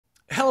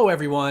Hello,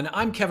 everyone.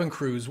 I'm Kevin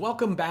Cruz.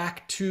 Welcome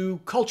back to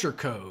Culture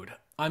Code.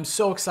 I'm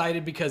so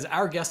excited because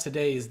our guest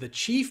today is the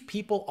Chief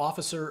People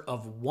Officer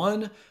of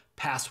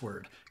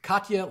 1Password,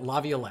 Katya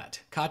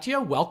Laviolette. Katya,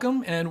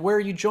 welcome, and where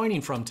are you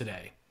joining from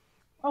today?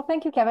 Well,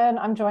 thank you, Kevin.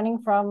 I'm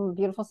joining from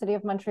beautiful city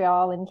of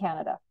Montreal in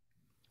Canada.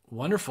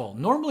 Wonderful.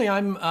 Normally,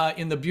 I'm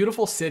in the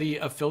beautiful city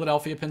of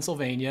Philadelphia,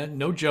 Pennsylvania.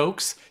 No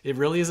jokes. It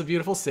really is a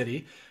beautiful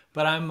city.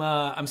 But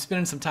I'm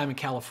spending some time in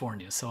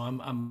California, so I'm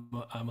a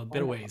bit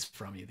Wonderful. away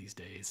from you these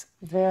days.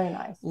 Very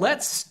nice. Very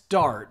Let's nice.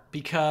 start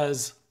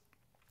because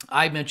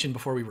I mentioned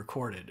before we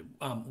recorded,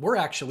 we're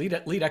actually,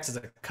 LeadX is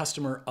a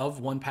customer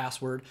of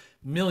 1Password.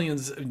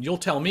 Millions, you'll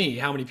tell me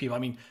how many people, I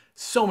mean,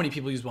 so many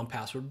people use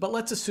 1Password, but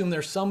let's assume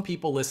there's some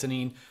people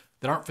listening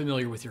that aren't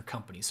familiar with your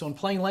company. So in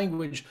plain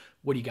language,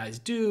 what do you guys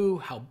do?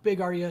 How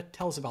big are you?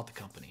 Tell us about the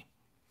company.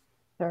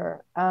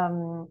 Sure.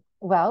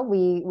 Well,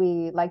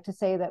 we like to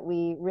say that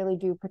we really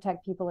do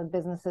protect people and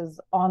businesses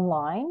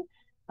online.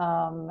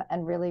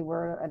 And really,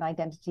 we're an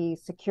identity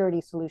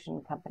security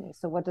solution company.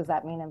 So what does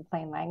that mean in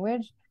plain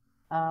language?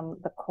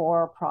 The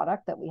core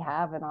product that we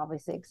have, and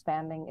obviously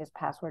expanding, is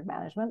password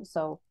management.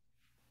 So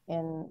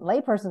in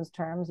layperson's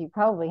terms, you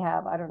probably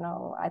have, I don't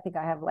know, I think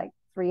I have like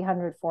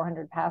 300,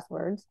 400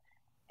 passwords.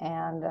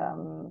 And,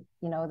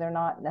 they're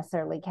not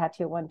necessarily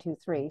Katya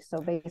 123. So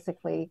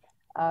basically,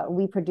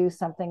 we produce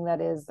something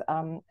that is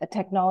a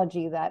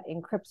technology that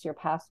encrypts your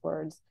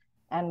passwords.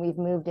 And we've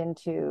moved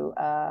into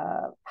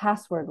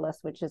passwordless,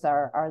 which is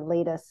our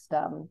latest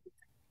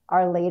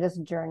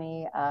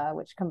journey,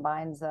 which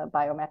combines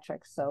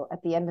biometrics. So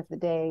at the end of the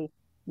day,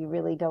 you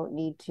really don't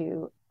need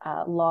to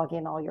log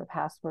in all your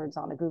passwords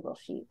on a Google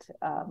Sheet.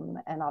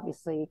 And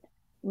obviously,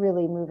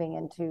 really moving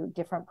into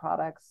different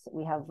products,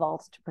 we have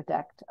vaults to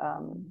protect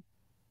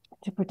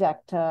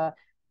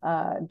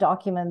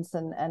documents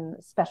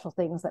and special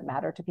things that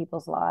matter to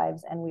people's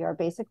lives. And we are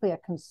basically a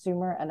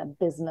consumer and a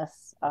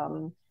business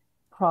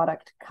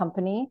product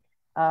company,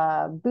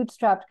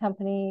 bootstrapped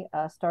company,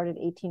 started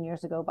 18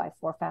 years ago by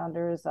four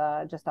founders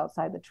just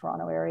outside the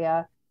Toronto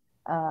area.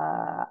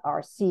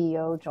 Our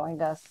CEO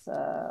joined us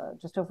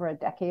just over a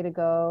decade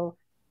ago.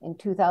 In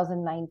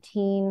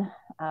 2019,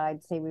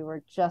 I'd say we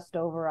were just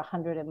over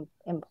 100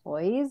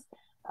 employees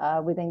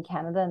within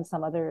Canada and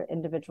some other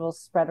individuals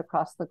spread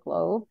across the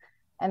globe.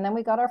 And then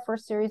we got our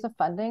first series of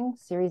funding,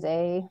 Series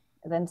A,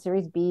 then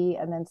Series B,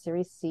 and then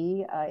Series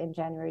C in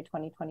January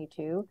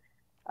 2022.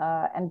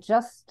 And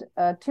just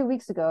 2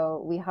 weeks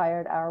ago, we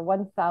hired our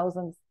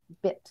 1,000th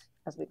bit,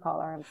 as we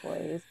call our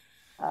employees.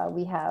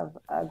 We have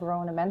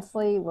grown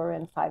immensely. We're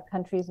in 5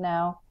 countries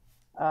now.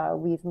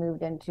 We've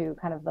moved into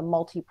kind of the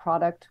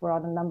multi-product. We're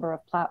on a number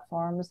of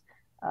platforms,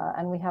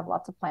 and we have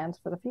lots of plans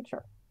for the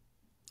future.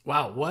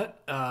 Wow,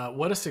 what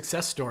a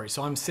success story.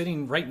 So I'm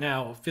sitting right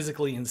now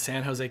physically in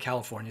San Jose,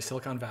 California,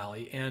 Silicon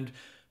Valley, and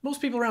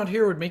most people around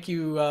here would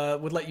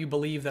let you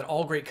believe that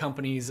all great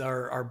companies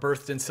are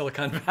birthed in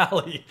Silicon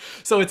Valley.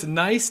 So it's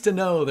nice to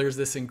know there's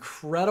this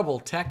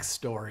incredible tech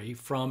story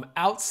from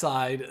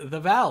outside the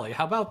valley.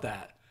 How about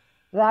that?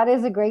 That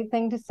is a great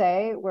thing to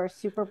say. We're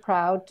super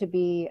proud to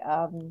be,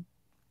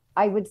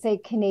 I would say,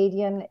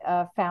 Canadian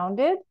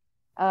founded,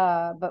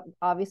 but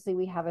obviously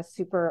we have a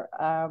super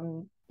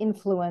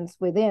influence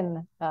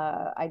within,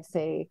 I'd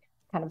say,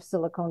 kind of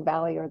Silicon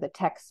Valley or the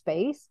tech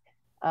space.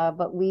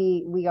 But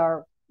we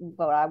are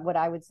what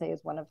I would say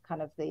is one of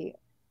kind of the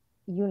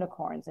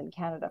unicorns in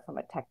Canada from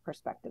a tech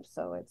perspective.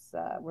 So it's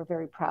we're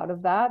very proud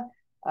of that.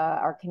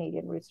 Our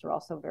Canadian roots are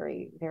also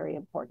very, very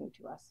important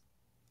to us.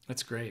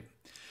 That's great.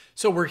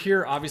 So we're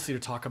here obviously to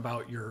talk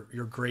about your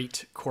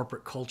great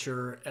corporate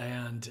culture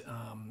and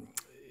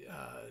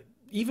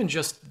even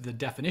just the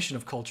definition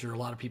of culture. A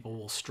lot of people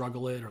will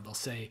struggle it, or they'll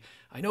say,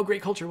 "I know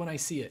great culture when I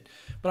see it."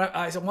 But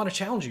I want to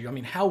challenge you. I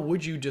mean, how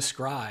would you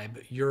describe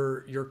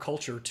your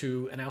culture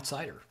to an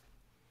outsider?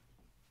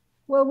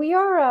 Well, we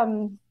are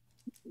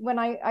when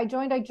I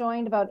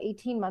joined about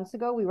 18 months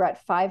ago. We were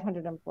at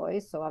 500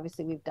 employees, so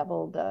obviously we've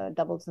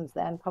doubled since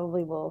then.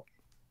 Probably will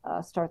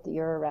start the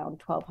year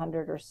around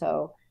 1,200 or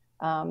so.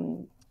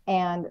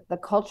 And the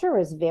culture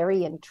is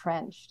very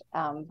entrenched.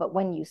 But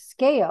when you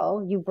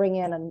scale, you bring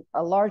in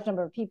a large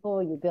number of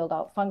people, you build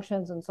out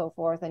functions and so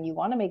forth, and you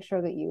want to make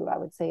sure that you, I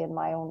would say in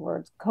my own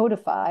words,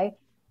 codify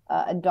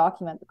and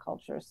document the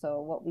culture.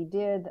 So what we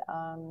did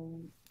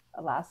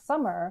last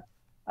summer,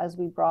 as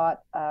we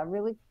brought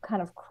really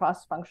kind of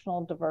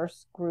cross-functional,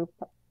 diverse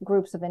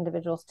groups of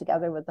individuals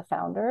together with the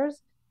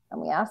founders,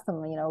 and we asked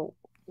them,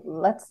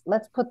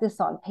 let's put this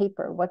on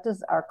paper. What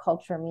does our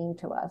culture mean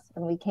to us?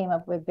 And we came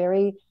up with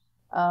very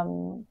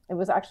it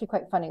was actually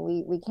quite funny.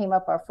 We came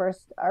up our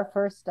first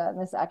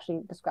and this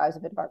actually describes a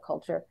bit of our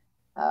culture.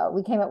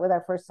 We came up with our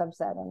first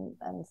subset,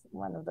 and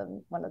one of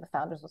the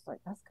founders was like,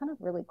 "That's kind of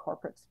really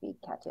corporate speak,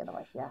 Katya." And I'm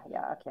like, "Yeah,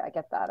 okay, I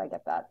get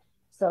that."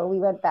 So we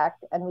went back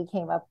and we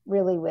came up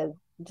really with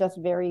just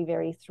very,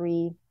 very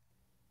three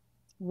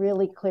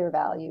really clear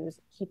values: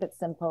 keep it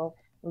simple,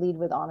 lead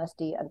with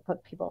honesty, and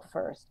put people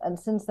first. And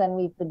since then,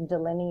 we've been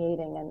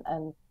delineating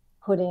and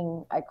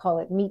putting, I call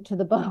it, meat to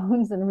the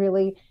bones, and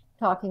really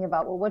talking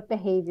about, well, what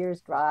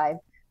behaviors drive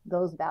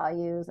those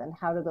values and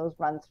how do those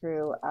run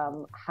through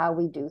how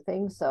we do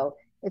things. So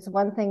it's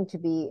one thing to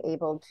be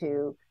able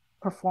to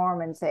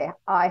perform and say,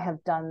 I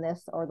have done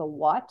this or the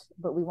what,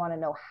 but we want to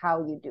know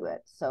how you do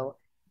it. So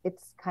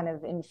it's kind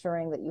of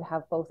ensuring that you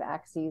have both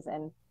axes,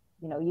 and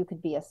you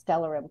could be a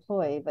stellar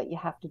employee, but you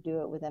have to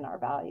do it within our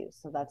values.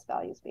 So that's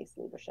values-based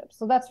leadership.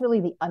 So that's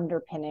really the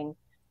underpinning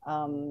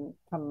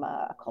from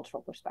a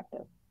cultural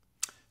perspective.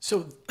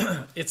 So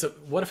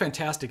what a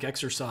fantastic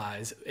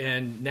exercise.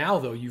 And now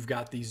though, you've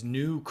got these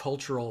new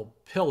cultural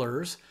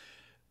pillars.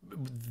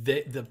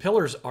 The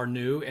pillars are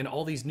new and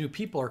all these new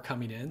people are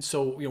coming in.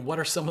 So, what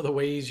are some of the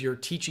ways you're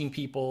teaching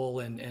people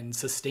and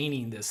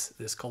sustaining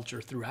this culture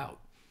throughout?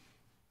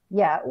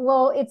 Yeah,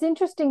 well, it's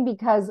interesting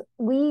because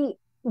we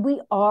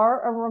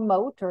are a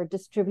remote or a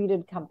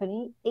distributed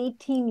company,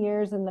 18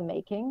 years in the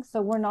making.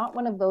 So we're not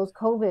one of those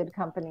COVID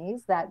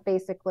companies that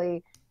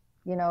basically,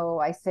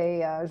 I say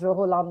jour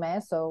au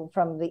lendemain. So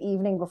from the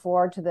evening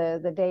before to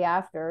the day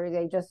after,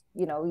 they just,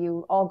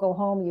 you all go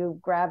home, you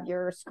grab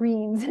your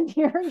screens and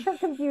your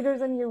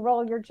computers and you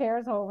roll your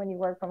chairs home and you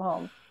work from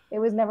home. It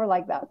was never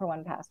like that for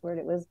 1Password.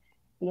 It was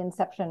the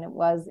inception. It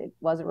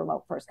was a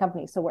remote first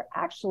company. So we're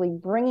actually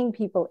bringing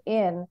people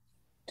in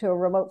to a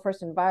remote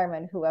first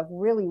environment who have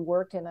really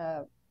worked in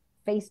a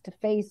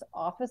face-to-face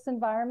office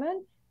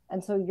environment.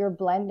 And so you're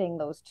blending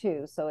those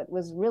two. So it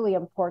was really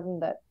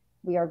important that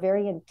we are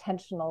very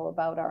intentional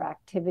about our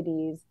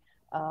activities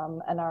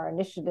and our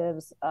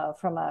initiatives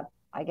from a,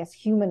 I guess,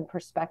 human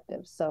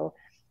perspective. So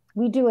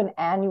we do an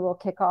annual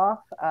kickoff.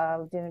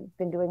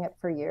 Been doing it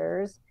for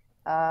years.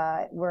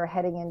 We're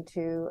heading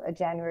into a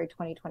January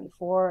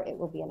 2024. It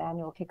will be an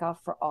annual kickoff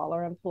for all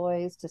our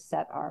employees to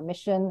set our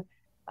mission,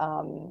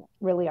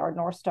 really our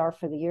North Star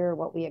for the year,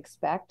 what we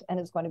expect. And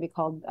it's going to be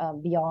called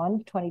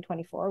Beyond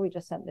 2024. We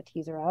just sent the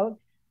teaser out.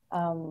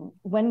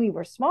 When we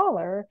were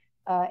smaller,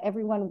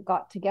 everyone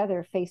got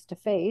together face to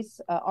face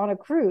on a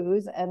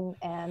cruise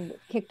and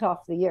kicked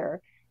off the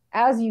year.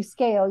 As you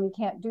scale, you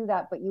can't do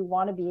that, but you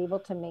want to be able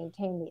to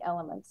maintain the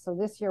elements. So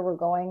this year we're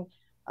going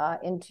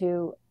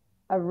into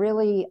a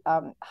really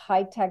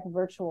high-tech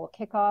virtual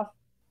kickoff.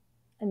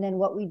 And then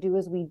what we do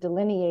is we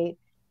delineate,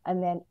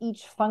 and then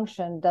each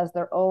function does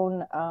their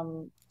own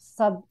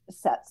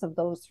subsets of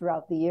those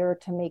throughout the year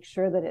to make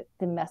sure that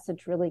the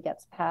message really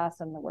gets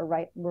passed and that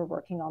we're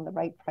working on the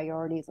right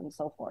priorities and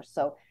so forth.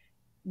 So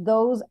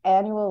those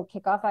annual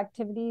kickoff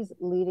activities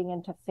leading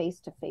into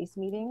face-to-face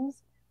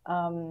meetings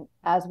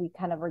as we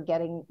kind of are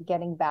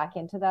getting back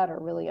into that are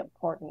really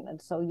important.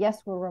 And so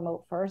yes, we're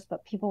remote first,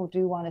 but people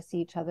do want to see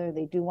each other.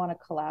 They do want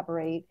to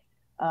collaborate,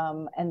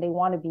 and they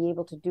want to be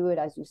able to do it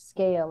as you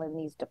scale in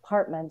these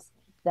departments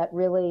that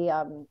really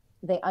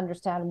they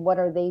understand what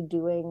are they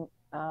doing,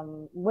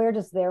 where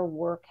does their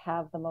work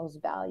have the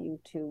most value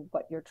to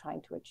what you're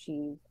trying to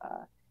achieve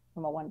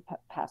from a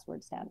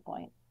 1Password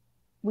standpoint.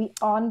 We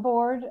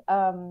onboard,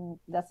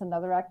 that's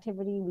another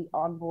activity. We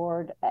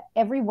onboard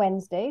every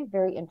Wednesday,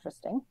 very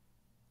interesting,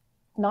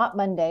 not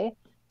Monday.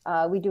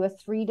 We do a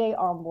 3-day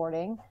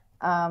onboarding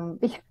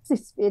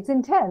because it's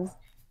intense.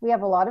 We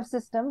have a lot of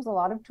systems, a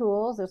lot of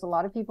tools. There's a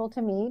lot of people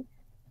to meet.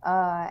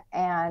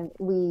 And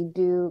we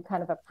do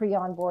kind of a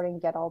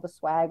pre-onboarding, get all the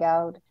swag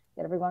out,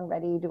 get everyone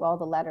ready, do all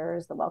the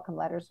letters, the welcome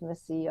letters from the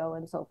CEO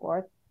and so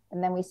forth.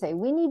 And then we say,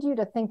 we need you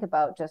to think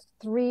about just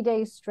 3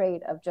 days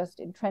straight of just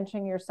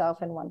entrenching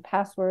yourself in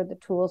 1Password, the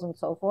tools and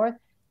so forth.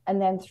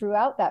 And then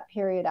throughout that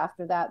period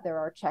after that, there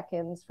are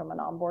check-ins from an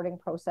onboarding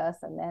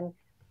process. And then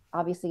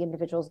obviously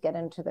individuals get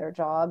into their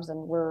jobs,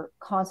 and we're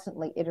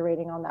constantly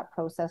iterating on that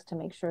process to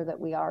make sure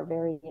that we are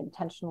very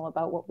intentional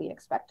about what we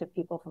expect of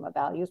people from a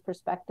values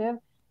perspective.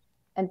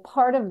 And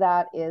part of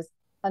that is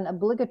an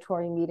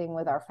obligatory meeting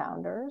with our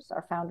founders.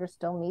 Our founders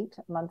still meet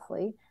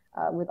monthly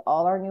with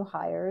all our new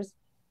hires.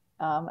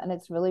 And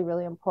it's really,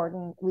 really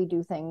important. We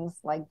do things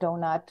like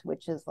Donut,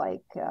 which is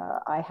like,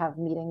 I have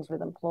meetings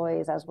with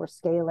employees as we're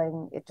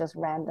scaling. It just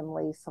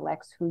randomly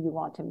selects who you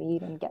want to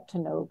meet and get to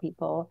know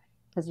people.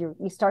 Because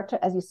you start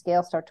to, as you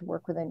scale, start to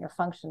work within your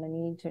function, and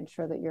you need to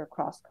ensure that you're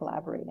cross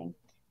collaborating.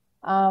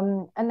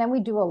 And then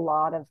we do a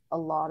lot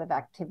of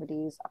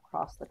activities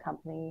across the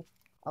company,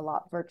 a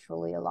lot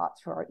virtually, a lot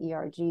through our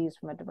ERGs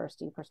from a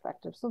diversity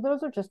perspective. So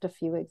those are just a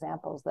few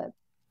examples that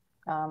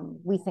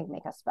we think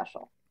make us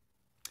special.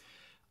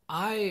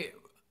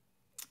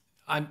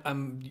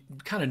 I'm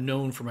kind of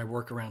known for my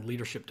work around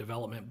leadership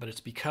development, but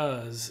it's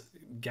because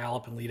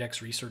Gallup and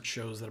LeadX research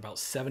shows that about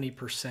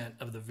 70%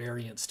 of the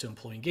variance to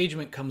employee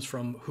engagement comes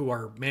from who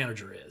our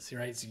manager is,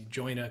 right? So you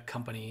join a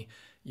company,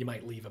 you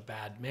might leave a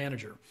bad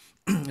manager.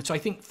 And so I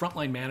think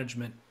frontline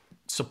management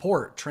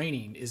support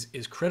training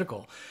is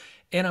critical.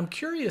 And I'm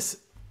curious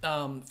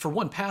for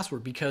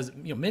 1Password, because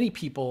many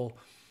people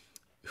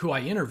who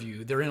I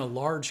interview, they're in a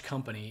large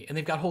company and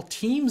they've got whole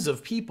teams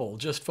of people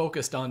just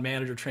focused on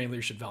manager training,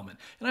 leadership development.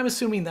 And I'm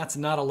assuming that's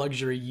not a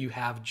luxury you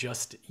have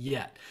just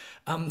yet.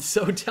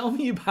 So tell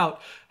me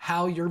about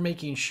how you're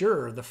making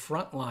sure the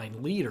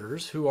frontline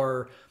leaders who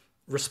are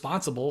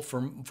responsible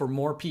for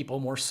more people,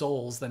 more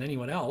souls than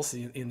anyone else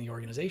in the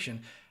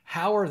organization,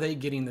 how are they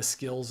getting the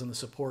skills and the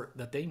support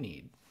that they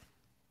need?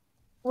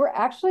 We're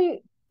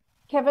actually,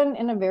 Kevin,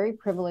 in a very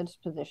privileged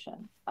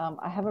position.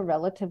 I have a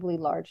relatively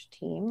large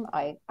team.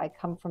 I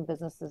come from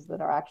businesses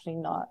that are actually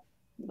not,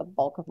 the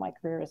bulk of my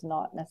career is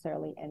not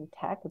necessarily in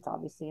tech. It's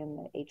obviously in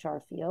the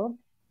HR field.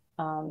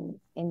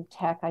 In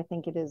tech, I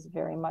think it is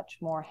very much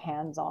more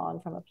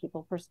hands-on from a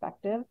people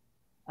perspective.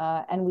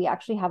 And we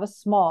actually have a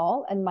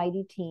small and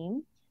mighty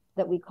team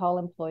that we call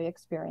employee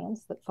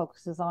experience that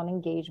focuses on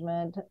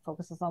engagement,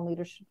 focuses on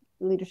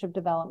leadership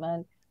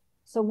development.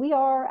 So we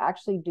are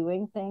actually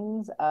doing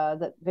things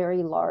that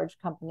very large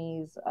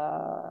companies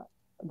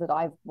that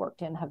I've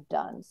worked in have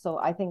done. So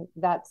I think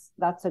that's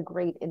a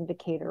great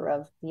indicator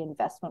of the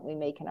investment we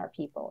make in our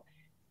people.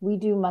 We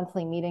do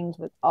monthly meetings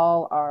with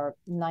all our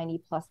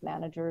 90 plus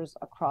managers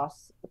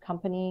across the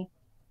company,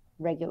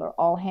 regular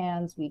all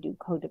hands. We do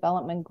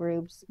co-development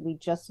groups. We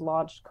just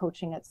launched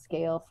coaching at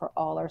scale for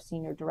all our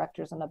senior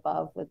directors and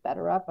above with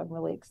BetterUp. I'm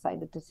really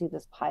excited to see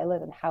this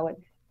pilot and how it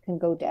can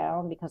go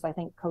down, because I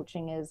think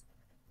coaching is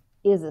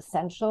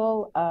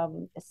essential,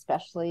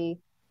 especially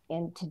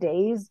in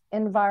today's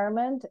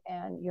environment.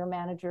 And your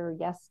manager,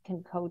 yes,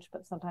 can coach,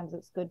 but sometimes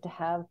it's good to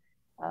have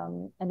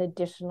an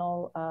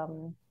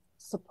additional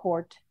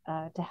support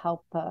to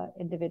help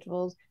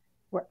individuals.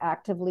 We're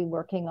actively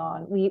working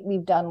on,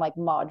 we've done like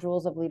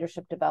modules of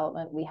leadership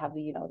development. We have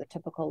the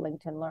typical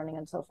LinkedIn learning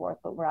and so forth,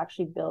 but we're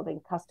actually building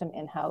custom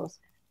in-house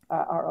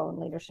our own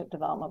leadership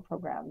development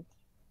program.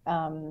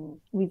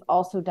 We've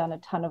also done a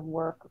ton of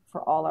work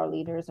for all our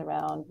leaders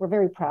around, we're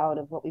very proud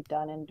of what we've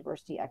done in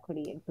diversity,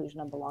 equity,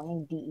 inclusion, and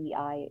belonging,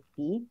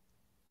 DEIB.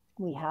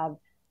 We have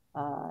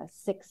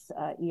 6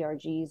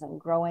 ERGs and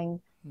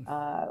growing.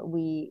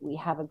 We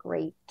have a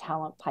great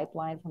talent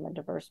pipeline from a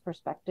diverse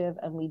perspective,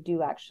 and we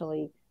do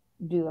actually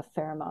do a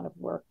fair amount of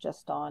work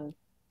just on,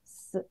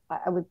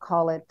 I would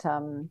call it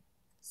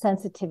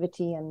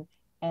sensitivity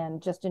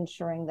and just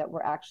ensuring that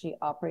we're actually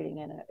operating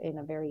in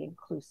a very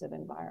inclusive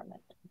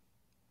environment.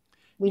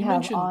 We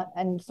have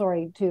and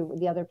sorry too,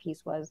 the other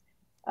piece was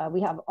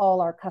we have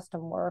all our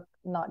custom work,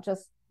 not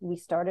just, we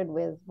started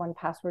with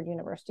 1Password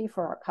University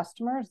for our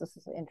customers. This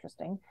is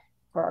interesting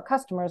for our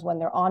customers when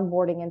they're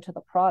onboarding into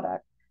the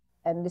product.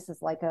 And this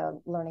is like a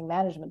learning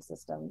management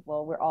system.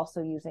 Well, we're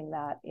also using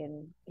that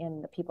in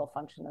the people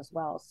function as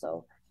well.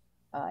 So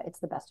it's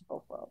the best of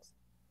both worlds.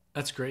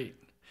 That's great.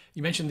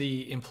 You mentioned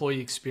the employee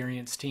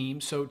experience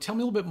team. So tell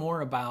me a little bit more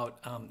about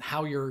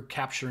how you're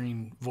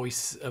capturing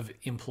voice of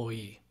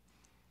employee.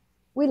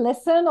 We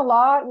listen a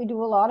lot. We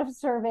do a lot of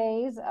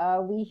surveys.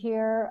 We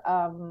hear,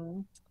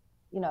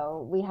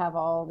 we have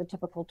all the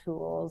typical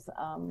tools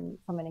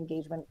from an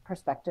engagement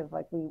perspective.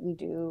 Like we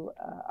do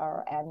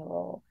our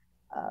annual,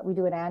 we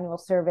do an annual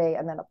survey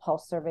and then a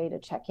pulse survey to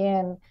check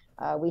in.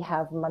 We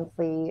have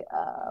monthly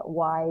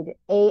wide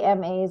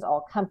AMAs,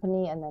 all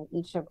company, and then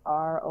each of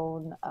our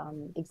own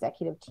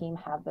executive team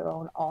have their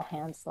own all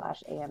hands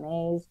 /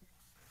 AMAs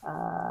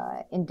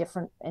in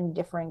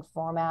differing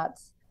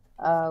formats.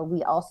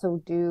 We also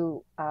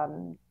do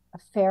a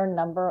fair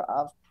number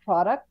of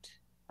product,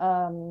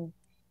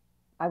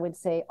 I would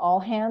say all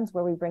hands,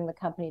 where we bring the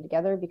company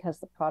together because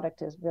the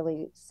product is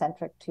really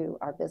centric to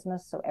our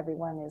business. So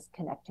everyone is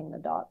connecting the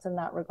dots in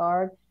that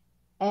regard.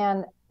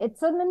 And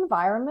it's an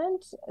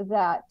environment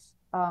that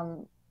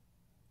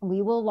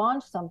we will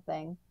launch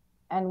something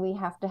and we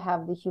have to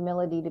have the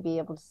humility to be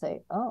able to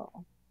say, oh,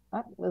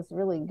 that was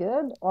really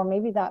good, or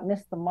maybe that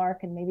missed the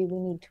mark and maybe we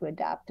need to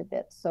adapt a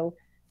bit. So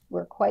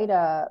we're quite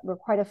a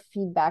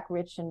feedback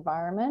rich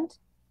environment.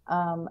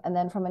 And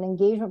then from an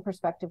engagement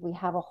perspective, we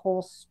have a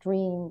whole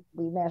stream.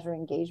 We measure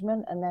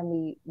engagement, and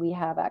then we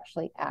have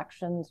actually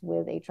actions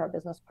with HR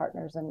business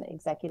partners and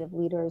executive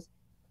leaders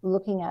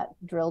looking at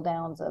drill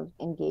downs of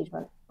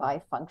engagement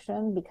by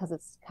function, because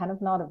it's kind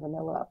of not a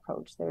vanilla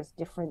approach. There's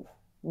different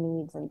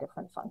needs and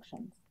different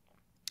functions.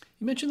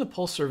 You mentioned the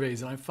pulse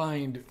surveys, and I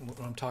find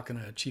when I'm talking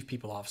to chief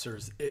people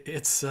officers,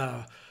 it's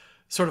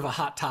sort of a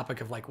hot topic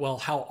of like, well,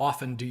 how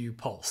often do you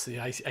pulse?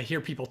 I hear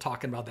people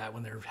talking about that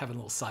when they're having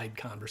little side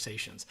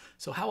conversations.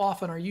 So how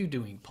often are you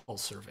doing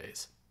pulse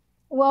surveys?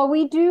 Well,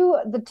 we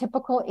do the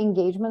typical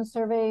engagement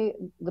survey,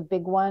 the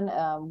big one,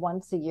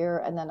 once a year,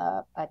 and then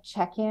a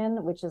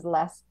check-in, which is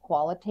less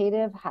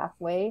qualitative,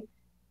 halfway.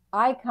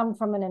 I come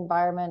from an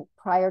environment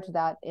prior to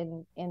that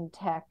in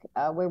tech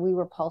where we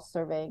were pulse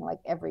surveying like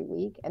every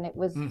week. And it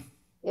was,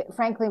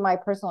 frankly, my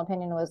personal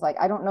opinion was like,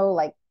 I don't know,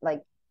 like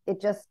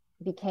it just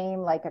became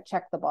like a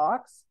check the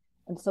box.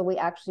 And so we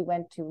actually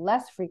went to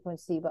less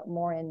frequency, but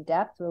more in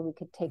depth where we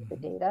could take the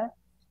data.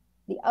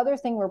 The other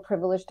thing we're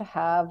privileged to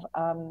have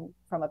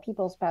from a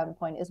people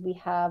standpoint is we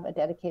have a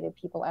dedicated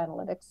people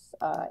analytics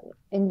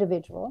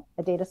individual,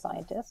 a data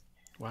scientist,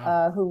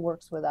 who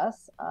works with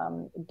us.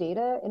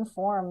 Data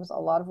informs a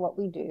lot of what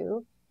we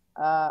do.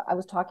 I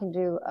was talking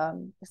to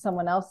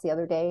someone else the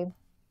other day,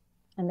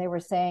 and they were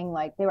saying,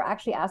 like, they were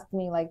actually asking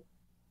me, like,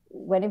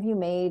 when have you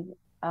made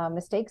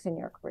mistakes in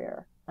your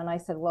career? And I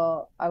said,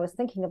 well, I was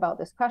thinking about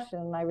this question,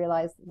 and I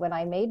realized when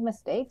I made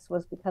mistakes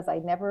was because I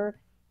never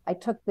I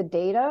took the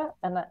data,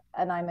 and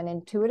I'm an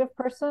intuitive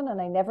person,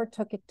 and I never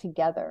took it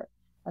together.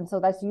 And so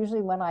that's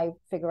usually when I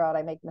figure out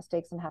I make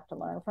mistakes and have to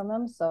learn from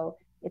them. So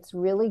it's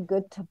really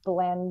good to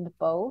blend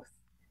both.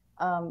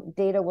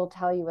 Data will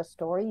tell you a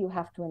story, you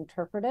have to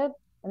interpret it,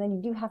 and then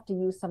you do have to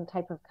use some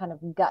type of kind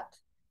of gut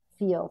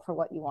feel for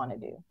what you want to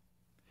do.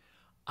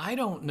 I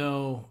don't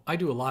know. I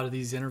do a lot of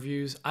these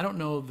interviews. I don't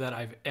know that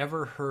I've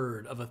ever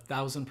heard of a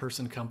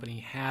 1,000-person company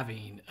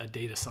having a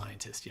data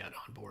scientist yet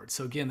on board.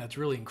 So again, that's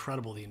really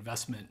incredible, the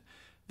investment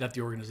that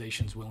the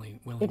organization's willing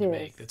It to is.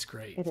 make. That's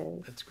great. It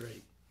is. That's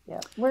great.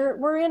 Yeah.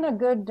 We're in a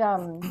good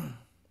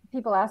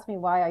people ask me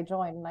why I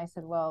joined, and I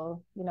said,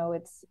 well,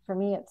 it's for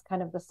me, it's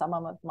kind of the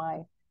summum of my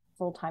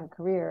full-time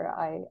career.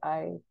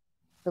 I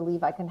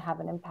believe I can have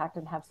an impact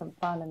and have some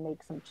fun and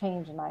make some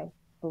change. And I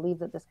believe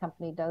that this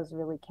company does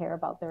really care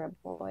about their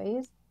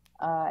employees,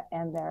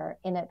 and they're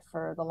in it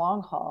for the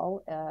long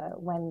haul.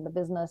 When the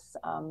business,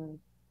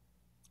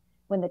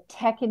 when the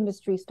tech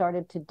industry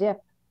started to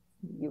dip,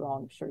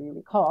 I'm sure you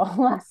recall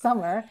last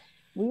summer,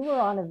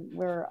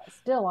 we're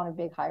still on a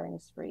big hiring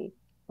spree.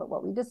 But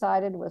what we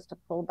decided was to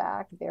pull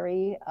back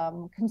very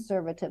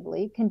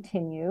conservatively,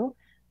 continue.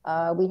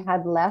 We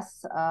had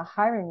less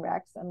hiring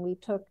recs, and we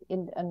took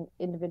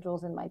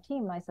individuals in my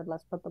team, and I said,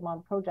 let's put them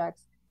on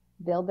projects,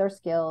 build their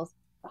skills,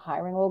 the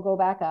hiring will go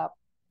back up,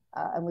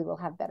 and we will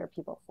have better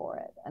people for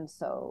it. And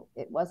so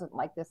it wasn't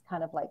like this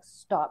kind of like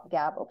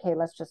stopgap, okay,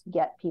 let's just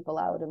get people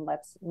out and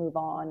let's move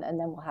on, and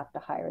then we'll have to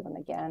hire them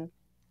again.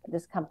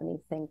 This company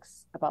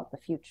thinks about the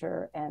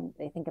future, and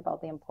they think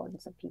about the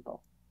importance of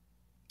people.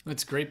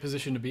 That's a great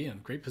position to be in.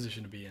 Great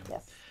position to be in.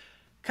 Yes.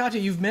 Katya,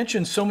 you've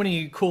mentioned so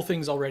many cool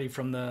things already,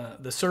 from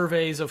the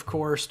surveys, of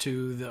course,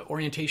 to the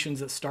orientations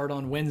that start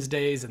on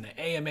Wednesdays and the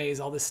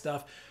AMAs, all this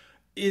stuff.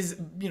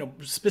 Is,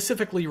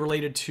 specifically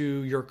related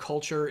to your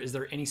culture, is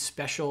there any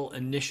special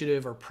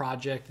initiative or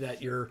project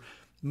that you're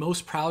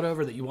most proud of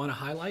or that you want to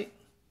highlight?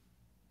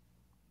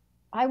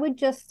 I would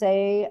just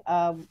say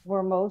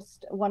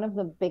one of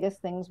the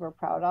biggest things we're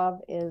proud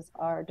of is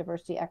our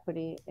diversity,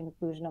 equity,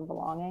 inclusion, and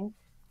belonging.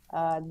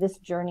 This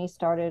journey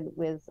started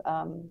with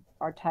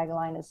our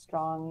tagline is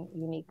strong,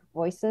 unique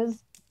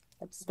voices.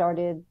 It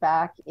started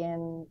back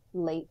in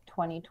late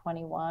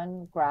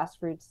 2021,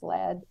 grassroots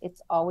led. It's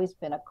always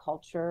been a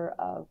culture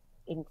of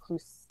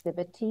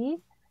inclusivity.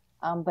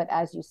 But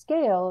as you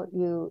scale,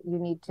 you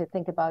need to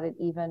think about it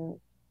even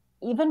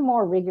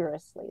more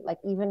rigorously. Like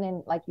even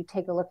in, like, you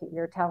take a look at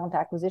your talent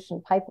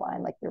acquisition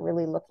pipeline, like you're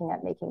really looking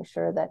at making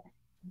sure that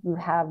you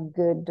have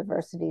good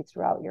diversity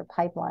throughout your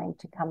pipeline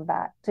to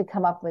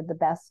come up with the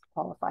best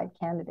qualified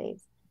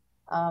candidates.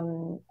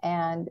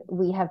 And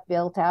we have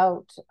built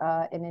out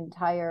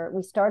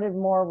we started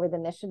more with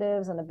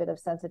initiatives and a bit of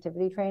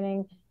sensitivity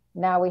training.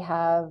 Now we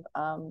have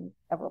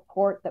a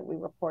report that we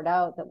report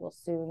out that we'll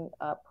soon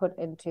put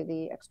into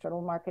the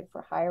external market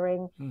for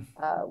hiring.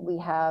 We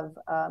have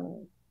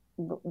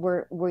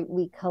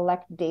we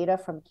collect data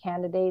from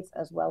candidates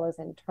as well as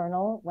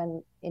internal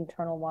when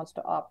internal wants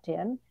to opt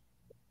in.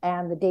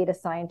 And the data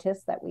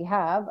scientists that we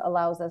have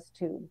allows us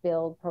to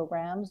build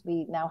programs.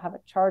 We now have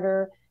a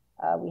charter.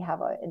 We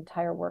have an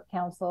entire work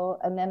council.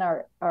 And then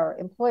our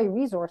employee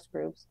resource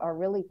groups are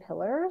really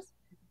pillars.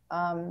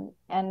 And,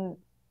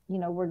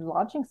 we're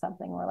launching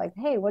something. We're like,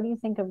 hey, what do you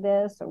think of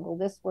this? Or will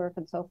this work?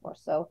 And so forth.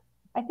 So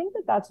I think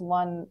that's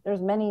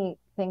there's many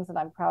things that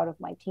I'm proud of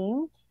my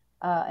team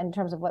in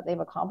terms of what they've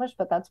accomplished.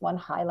 But that's one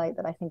highlight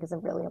that I think is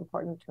really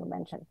important to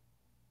mention.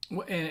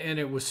 And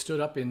it was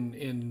stood up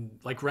in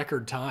like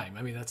record time.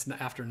 I mean, that's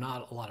after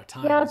not a lot of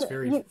time. Yeah, it's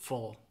very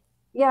full.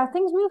 Yeah,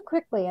 things move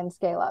quickly in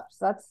scale ups.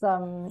 That's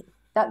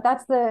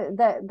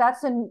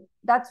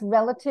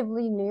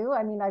relatively new.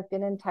 I mean, I've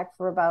been in tech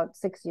for about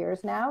 6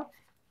 years now,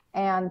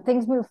 and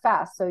things move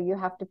fast. So you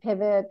have to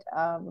pivot,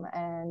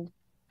 and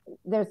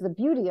there's the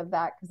beauty of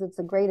that because it's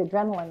a great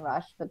adrenaline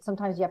rush. But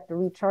sometimes you have to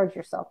recharge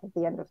yourself at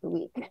the end of the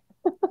week.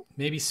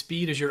 Maybe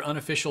speed is your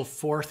unofficial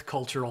fourth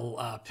cultural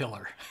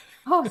pillar.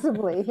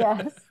 Possibly,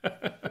 yes.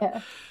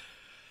 Yeah.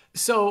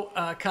 So,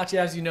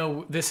 Katya, as you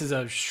know, this is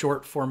a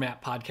short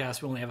format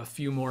podcast. We only have a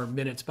few more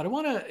minutes, but I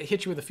want to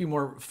hit you with a few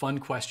more fun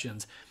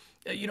questions.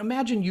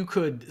 Imagine you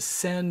could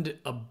send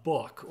a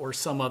book or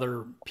some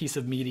other piece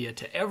of media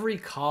to every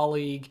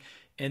colleague,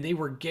 and they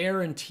were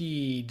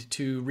guaranteed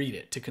to read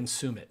it, to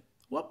consume it.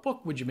 What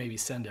book would you maybe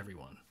send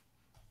everyone?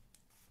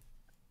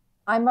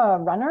 I'm a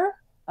runner.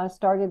 I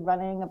started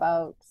running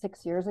about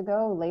 6 years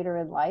ago, later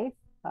in life.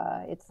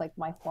 It's like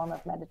my form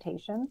of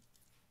meditation.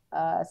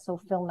 So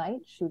Phil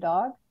Knight, Shoe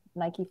Dog,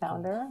 Nike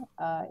founder,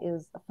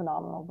 is a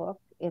phenomenal book.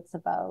 It's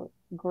about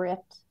grit,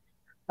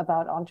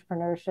 about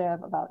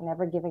entrepreneurship, about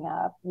never giving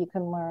up. You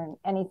can learn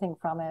anything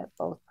from it,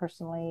 both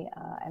personally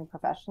and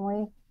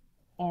professionally.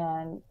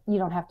 And you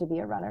don't have to be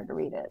a runner to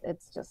read it.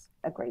 It's just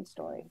a great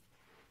story.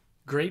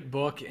 Great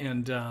book.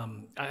 And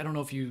I don't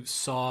know if you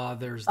saw,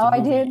 there's the movie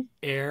I did.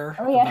 Air,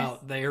 Yes.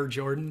 about the Air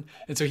Jordan.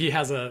 And so he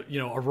has a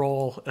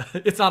role.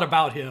 It's not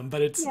about him,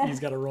 but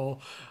he's got a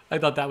role. I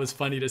thought that was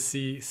funny to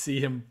see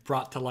him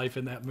brought to life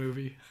in that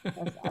movie.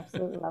 Yes,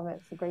 absolutely love it.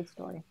 It's a great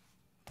story.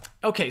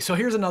 Okay, so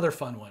here's another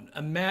fun one.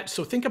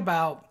 So think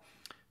about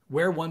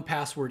where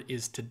 1Password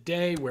is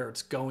today, where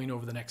it's going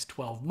over the next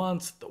 12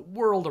 months, the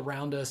world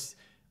around us.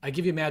 I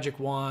give you a magic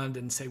wand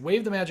and say,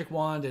 wave the magic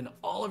wand, and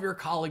all of your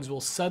colleagues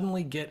will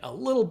suddenly get a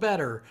little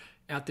better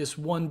at this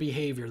one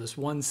behavior, this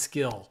one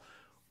skill.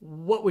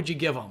 What would you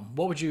give them?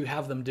 What would you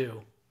have them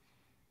do?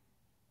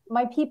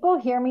 My people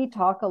hear me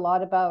talk a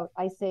lot about,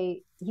 I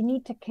say, you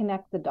need to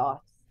connect the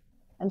dots.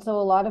 And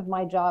so a lot of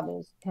my job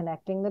is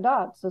connecting the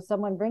dots. So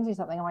someone brings me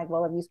something, I'm like,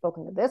 well, have you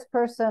spoken to this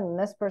person and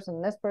this person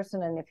and this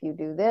person? And if you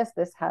do this,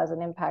 this has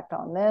an impact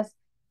on this.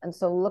 And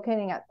so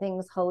looking at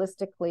things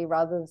holistically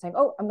rather than saying,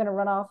 oh, I'm going to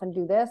run off and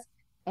do this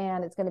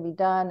and it's going to be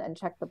done and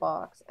check the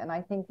box. And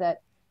I think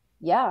that,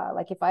 yeah,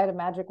 like if I had a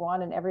magic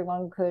wand and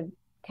everyone could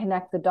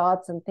connect the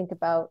dots and think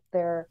about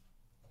their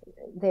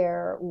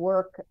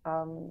work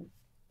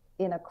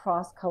in a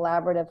cross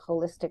collaborative,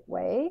 holistic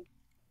way.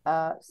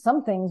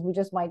 Some things we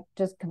just might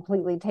just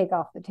completely take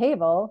off the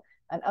table,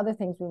 and other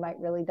things we might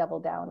really double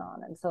down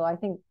on. And so I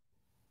think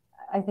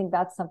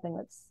that's something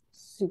that's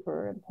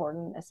super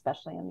important,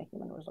 especially in the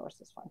human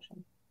resources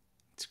function.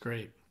 It's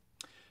great.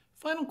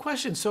 Final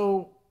question.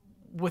 So,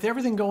 with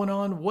everything going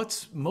on,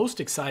 what's most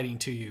exciting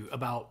to you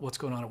about what's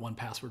going on at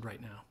 1Password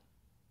right now?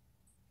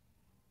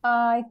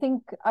 I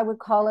think I would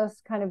call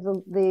us kind of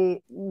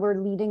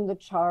we're leading the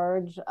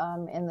charge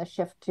in the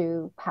shift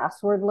to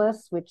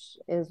passwordless, which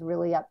is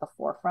really at the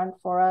forefront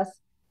for us.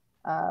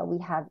 We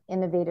have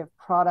innovative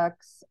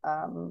products.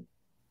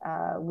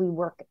 We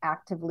work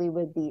actively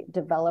with the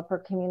developer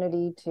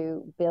community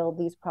to build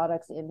these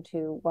products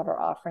into what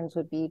our offerings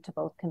would be to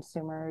both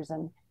consumers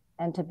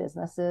and to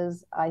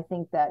businesses. I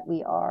think that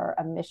we are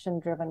a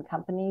mission-driven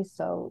company,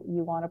 so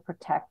you want to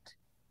protect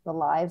the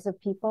lives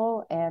of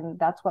people, and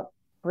that's what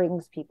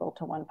brings people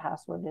to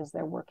 1Password is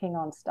they're working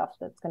on stuff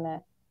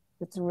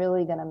that's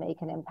really gonna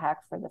make an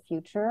impact for the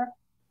future.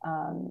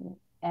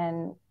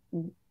 And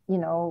you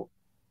know,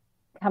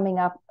 coming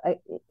up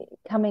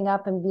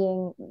and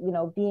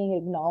being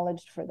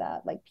acknowledged for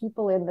that. Like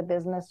people in the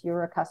business,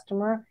 you're a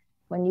customer.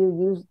 When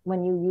you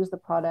use the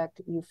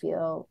product, you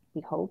feel,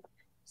 we hope,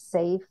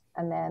 safe,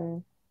 and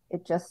then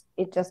it just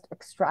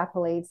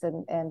extrapolates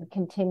and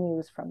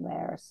continues from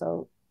there.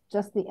 So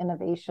just the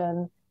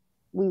innovation.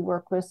 We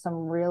work with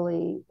some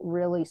really,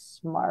 really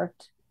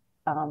smart,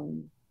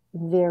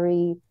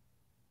 very,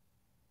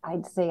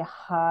 I'd say,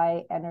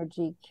 high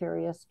energy,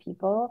 curious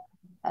people,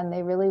 and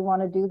they really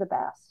want to do the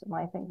best. And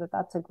I think that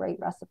that's a great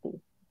recipe.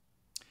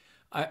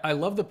 I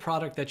love the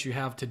product that you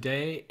have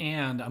today,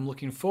 and I'm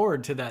looking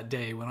forward to that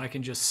day when I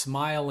can just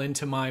smile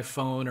into my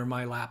phone or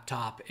my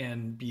laptop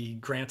and be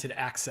granted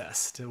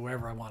access to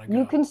wherever I want to go.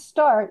 You can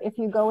start if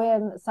you go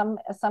in. Some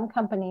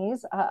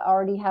companies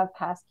already have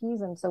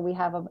passkeys, and so we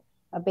have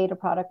a beta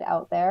product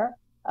out there.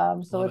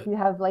 So Love if it. you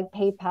have like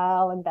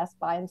PayPal and Best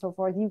Buy and so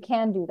forth, you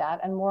can do that.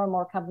 And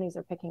more companies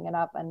are picking it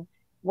up. And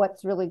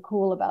what's really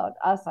cool about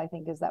us, I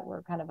think, is that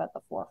we're kind of at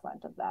the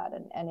forefront of that.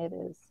 And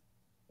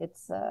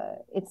it's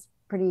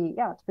pretty,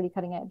 yeah, it's pretty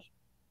cutting edge.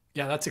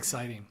 Yeah, that's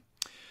exciting.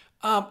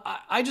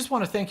 I just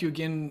want to thank you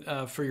again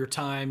for your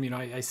time. You know,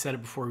 I said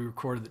it before we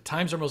recorded that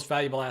time's our most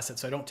valuable asset,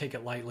 so I don't take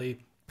it lightly.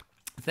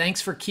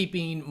 Thanks for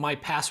keeping my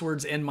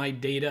passwords and my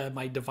data,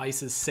 my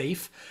devices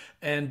safe.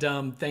 And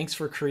thanks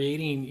for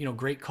creating,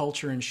 great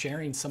culture and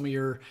sharing some of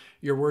your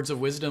words of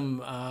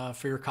wisdom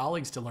for your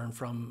colleagues to learn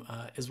from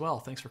as well.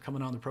 Thanks for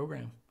coming on the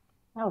program.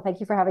 Oh, thank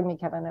you for having me,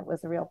 Kevin. It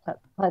was a real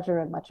pleasure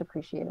and much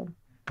appreciated.